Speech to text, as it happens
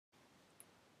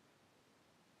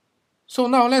So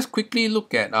now let's quickly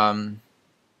look at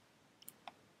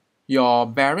your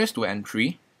barriers to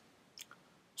entry.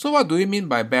 So what do we mean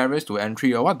by barriers to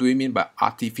entry, or what do we mean by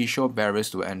artificial barriers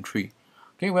to entry?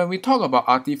 Okay, when we talk about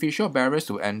artificial barriers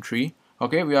to entry,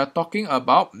 okay, we are talking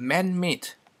about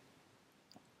man-made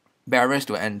barriers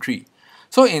to entry.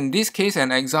 So in this case,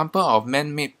 an example of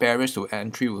man-made barriers to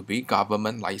entry would be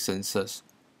government licenses.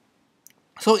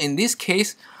 So in this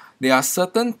case, there are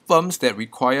certain firms that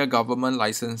require government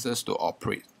licenses to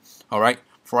operate. Alright,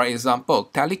 for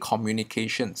example,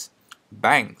 telecommunications,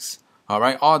 banks,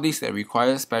 alright, all these that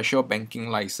require special banking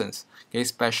license, okay,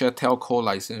 special telco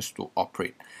license to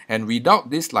operate. And without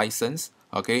this license,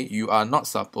 okay, you are not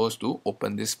supposed to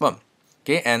open this firm.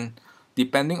 Okay, and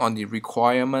depending on the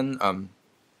requirement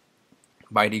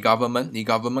by the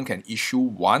government can issue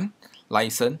one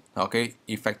license, okay,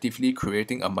 effectively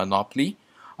creating a monopoly,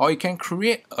 or it can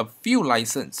create a few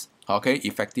licenses, okay,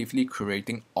 effectively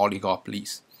creating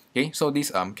oligopolies. Okay, so these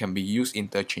can be used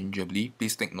interchangeably.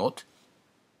 Please take note.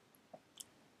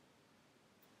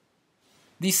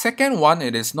 The second one,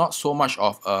 it is not so much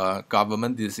of a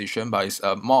government decision, but it's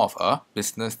more of a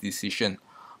business decision,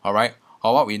 all right,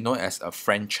 or what we know as a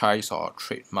franchise or a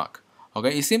trademark.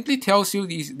 Okay, it simply tells you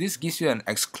this gives you an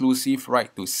exclusive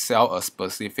right to sell a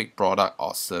specific product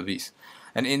or service.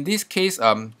 And in this case,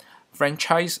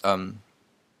 franchise, a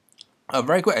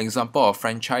very good example of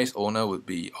franchise owner would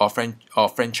be, or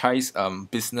franchise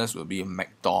business would be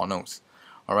McDonald's.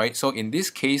 All right, so in this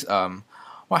case,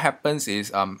 what happens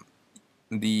is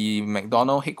the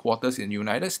McDonald's headquarters in the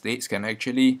United States can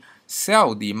actually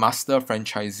sell the master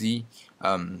franchisor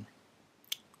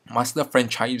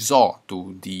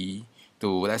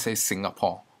to let's say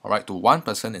Singapore, all right, to one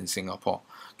person in Singapore.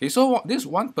 Okay, so this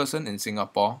one person in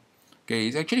Singapore, okay,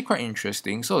 is actually quite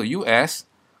interesting. So US,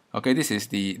 okay, this is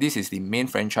the main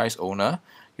franchise owner.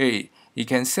 Okay, he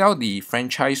can sell the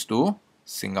franchise to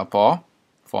Singapore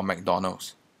for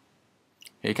McDonald's.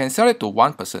 He can sell it to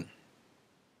one person.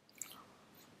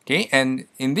 Okay, and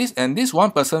this one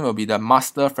person will be the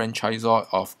master franchisor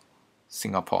of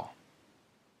Singapore.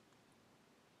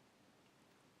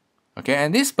 Okay,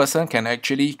 and this person can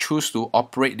actually choose to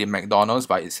operate the McDonald's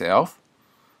by itself.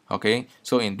 Okay,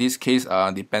 so in this case,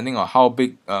 depending on how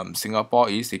big Singapore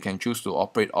is, they can choose to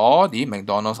operate all the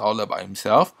McDonald's outlet by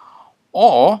himself,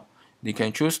 or they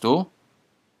can choose to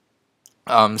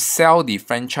sell the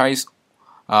franchise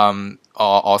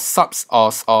or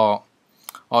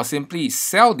simply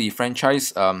sell the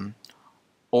franchise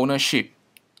ownership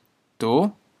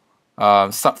to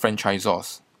sub-franchise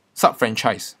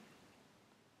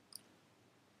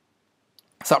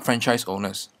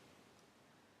owners.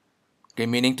 Okay,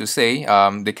 meaning to say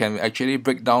they can actually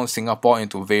break down Singapore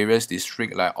into various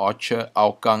districts like Orchard,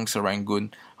 Hougang,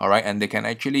 Serangoon, alright, and they can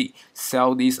actually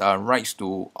sell these rights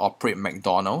to operate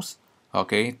McDonald's,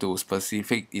 okay, to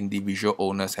specific individual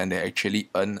owners, and they actually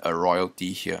earn a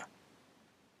royalty here.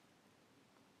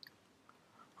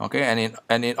 Okay,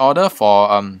 and in order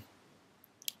for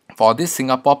this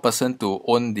Singapore person to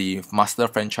own the master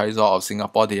franchisor of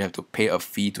Singapore, they have to pay a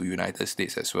fee to United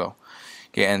States as well.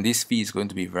 Okay, and this fee is going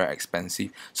to be very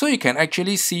expensive. So you can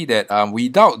actually see that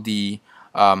without the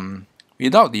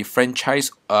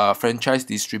franchise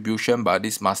distribution by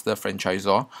this master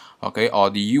franchisor, okay, or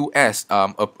the US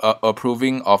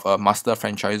approving of a master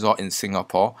franchisor in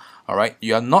Singapore, all right,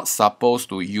 you are not supposed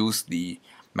to use the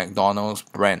McDonald's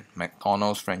brand,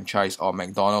 McDonald's franchise, or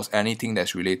McDonald's anything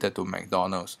that's related to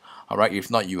McDonald's. All right, if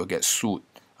not, you will get sued.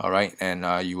 All right, and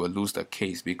you will lose the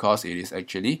case because it is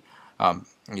actually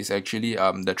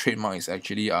the trademark is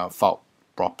actually filed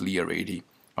properly already.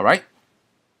 All right.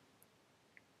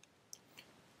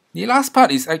 The last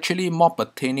part is actually more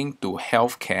pertaining to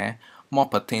healthcare, more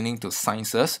pertaining to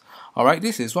sciences. All right,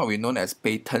 this is what we know as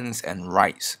patents and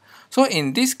rights. So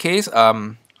in this case,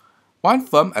 one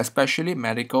firm, especially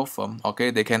medical firm,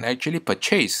 okay, they can actually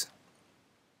purchase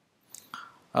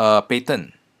a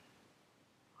patent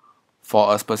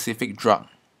for a specific drug.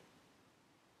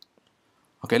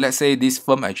 Okay, let's say this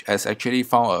firm has actually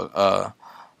found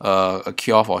a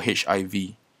cure for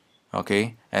HIV.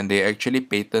 Okay, and they actually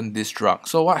patent this drug.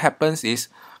 So what happens is,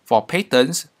 for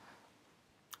patents,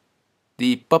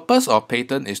 the purpose of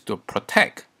patent is to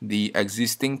protect the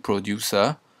existing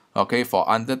producer, okay, for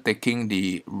undertaking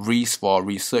the risk for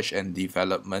research and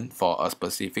development for a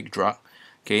specific drug,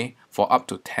 okay, for up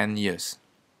to 10 years.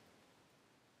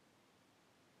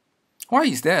 Why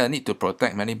is there a need to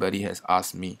protect? Anybody has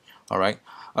asked me. All right.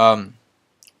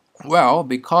 Well,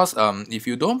 because if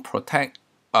you don't protect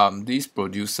these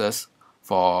producers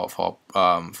for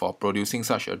producing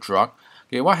such a drug,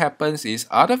 okay, what happens is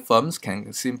other firms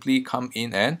can simply come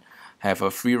in and have a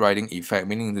free riding effect,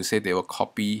 meaning to say they will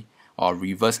copy or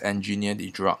reverse engineer the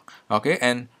drug. Okay,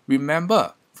 and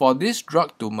remember, for this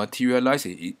drug to materialize,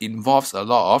 it involves a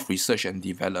lot of research and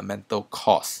developmental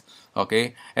costs.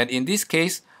 Okay, and in this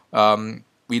case,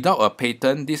 without a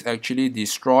patent, this actually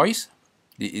destroys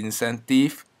the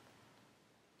incentive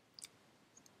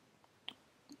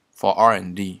for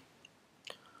R&D.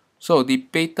 So the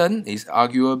patent is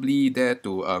arguably there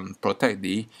to protect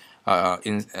the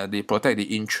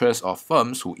interest of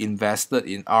firms who invested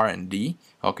in R&D,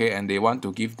 okay, and they want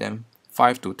to give them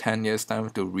 5 to 10 years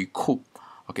time to recoup,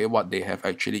 okay, what they have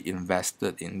actually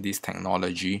invested in this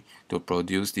technology to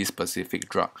produce this specific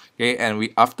drug. Okay, and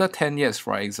after 10 years,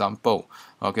 for example,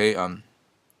 okay,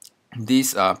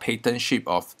 this patentship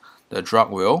of the drug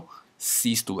will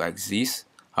cease to exist,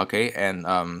 okay, and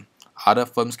other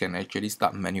firms can actually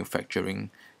start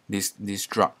manufacturing this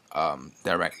drug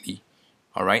directly.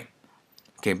 All right,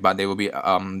 okay, but they will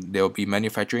be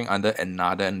manufacturing under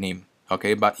another name.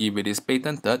 Okay, but if it is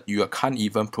patented, you can't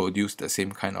even produce the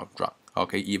same kind of drug.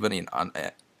 Okay,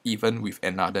 even with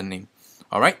another name.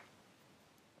 All right.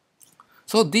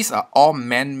 So these are all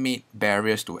man-made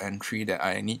barriers to entry that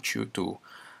I need you to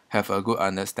have a good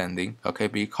understanding. Okay,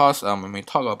 because when we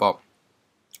talk about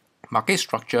market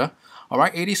structure, all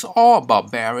right, it is all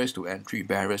about barriers to entry,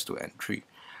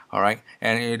 all right,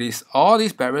 and it is all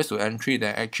these barriers to entry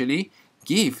that actually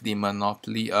give the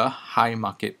monopoly a high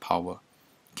market power.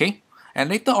 Okay, and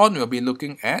later on we'll be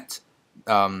looking at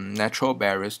natural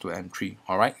barriers to entry.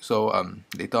 All right, so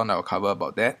later on I'll cover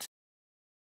about that.